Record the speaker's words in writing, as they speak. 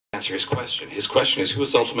answer his question. His question is, who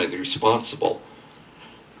is ultimately responsible?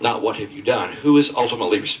 Not what have you done. Who is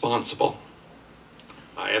ultimately responsible?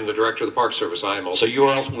 I am the director of the Park Service. So you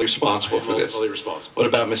are ultimately responsible for this? Ultimately responsible. What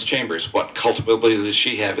about Ms. Chambers? What culpability does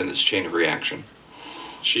she have in this chain of reaction?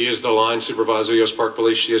 She is the line supervisor of U.S. Park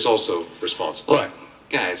Police. She is also responsible. Look,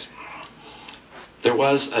 guys, there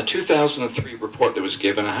was a 2003 report that was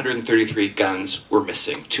given. 133 guns were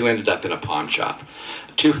missing. 2 ended up in a pawn shop.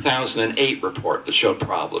 A 2008 report that showed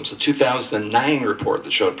problems. A 2009 report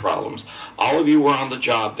that showed problems. All of you were on the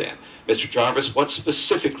job then. Mr. Jarvis, what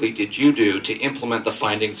specifically did you do to implement the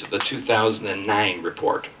findings of the 2009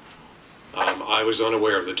 report? I was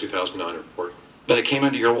unaware of the 2009 report. But it came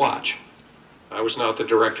under your watch. I was not the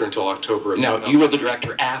director until October of No, you were the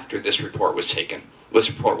director after this report was taken. This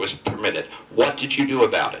report was permitted. What did you do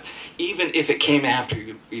about it? Even if it came after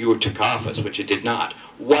you took office, which it did not,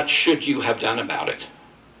 what should you have done about it?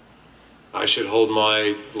 I should hold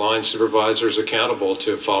my line supervisors accountable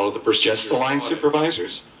to follow the procedure. Just the line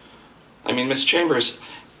supervisors? I mean, Ms. Chambers,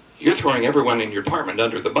 you're throwing everyone in your department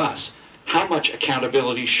under the bus. How much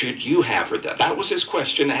accountability should you have for that? That was his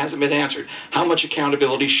question. It hasn't been answered. How much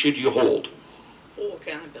accountability should you hold? Full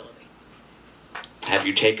accountability. Have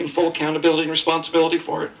you taken full accountability and responsibility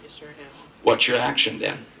for it? Yes, sir, I have. What's your action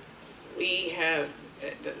then? We have,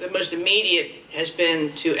 the most immediate has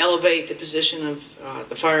been to elevate the position of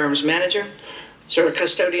the firearms manager, sort of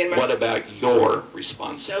custodian. What about your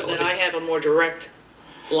responsibility? So that I have a more direct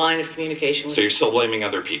line of communication with So you're still blaming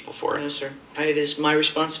other people for it? No, sir. It is my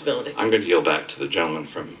responsibility. I'm going to yield back to the gentleman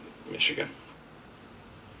from Michigan.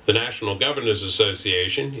 The National Governors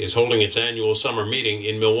Association is holding its annual summer meeting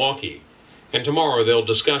in Milwaukee, and tomorrow they'll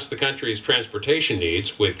discuss the country's transportation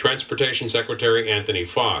needs with Transportation Secretary Anthony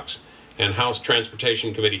Foxx and House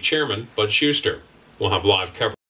Transportation Committee Chairman Bud Schuster. We'll have live coverage.